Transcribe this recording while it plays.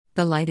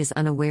The light is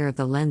unaware of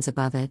the lens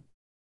above it.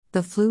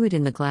 The fluid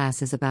in the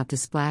glass is about to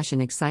splash in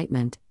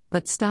excitement,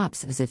 but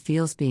stops as it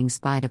feels being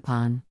spied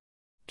upon.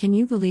 Can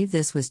you believe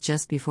this was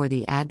just before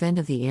the advent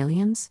of the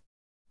aliens?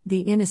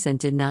 The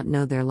innocent did not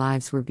know their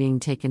lives were being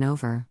taken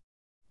over.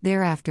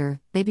 Thereafter,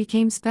 they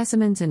became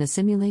specimens in a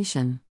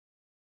simulation.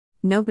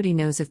 Nobody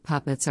knows if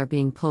puppets are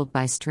being pulled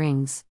by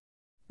strings.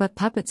 But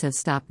puppets have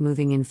stopped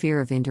moving in fear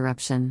of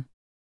interruption.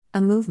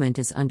 A movement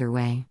is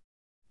underway.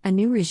 A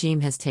new regime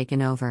has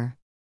taken over.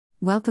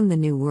 Welcome the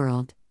new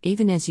world,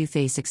 even as you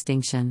face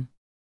extinction.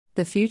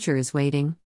 The future is waiting.